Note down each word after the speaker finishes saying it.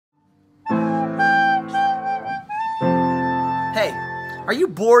Are you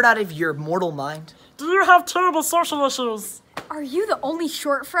bored out of your mortal mind? Do you have terrible social issues? Are you the only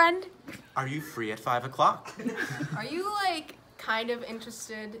short friend? Are you free at 5 o'clock? Are you, like, kind of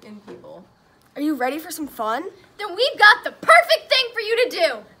interested in people? Are you ready for some fun? Then we've got the perfect thing for you to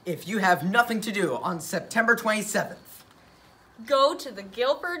do! If you have nothing to do on September 27th, Go to the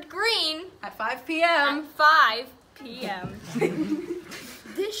Guilford Green At 5 p.m. at 5 p.m.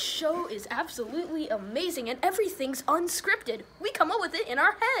 This show is absolutely amazing and everything's unscripted. We come up with it in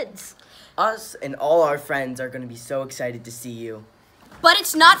our heads. Us and all our friends are going to be so excited to see you. But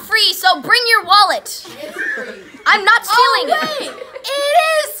it's not free, so bring your wallet. I'm not stealing it. It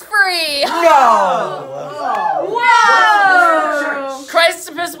is free! Whoa! Christ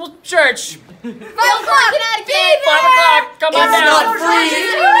Episcopal Church. 5 o'clock, Connecticut! 5 o'clock, come on it's down. not free.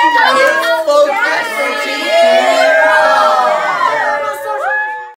 It's full capacity.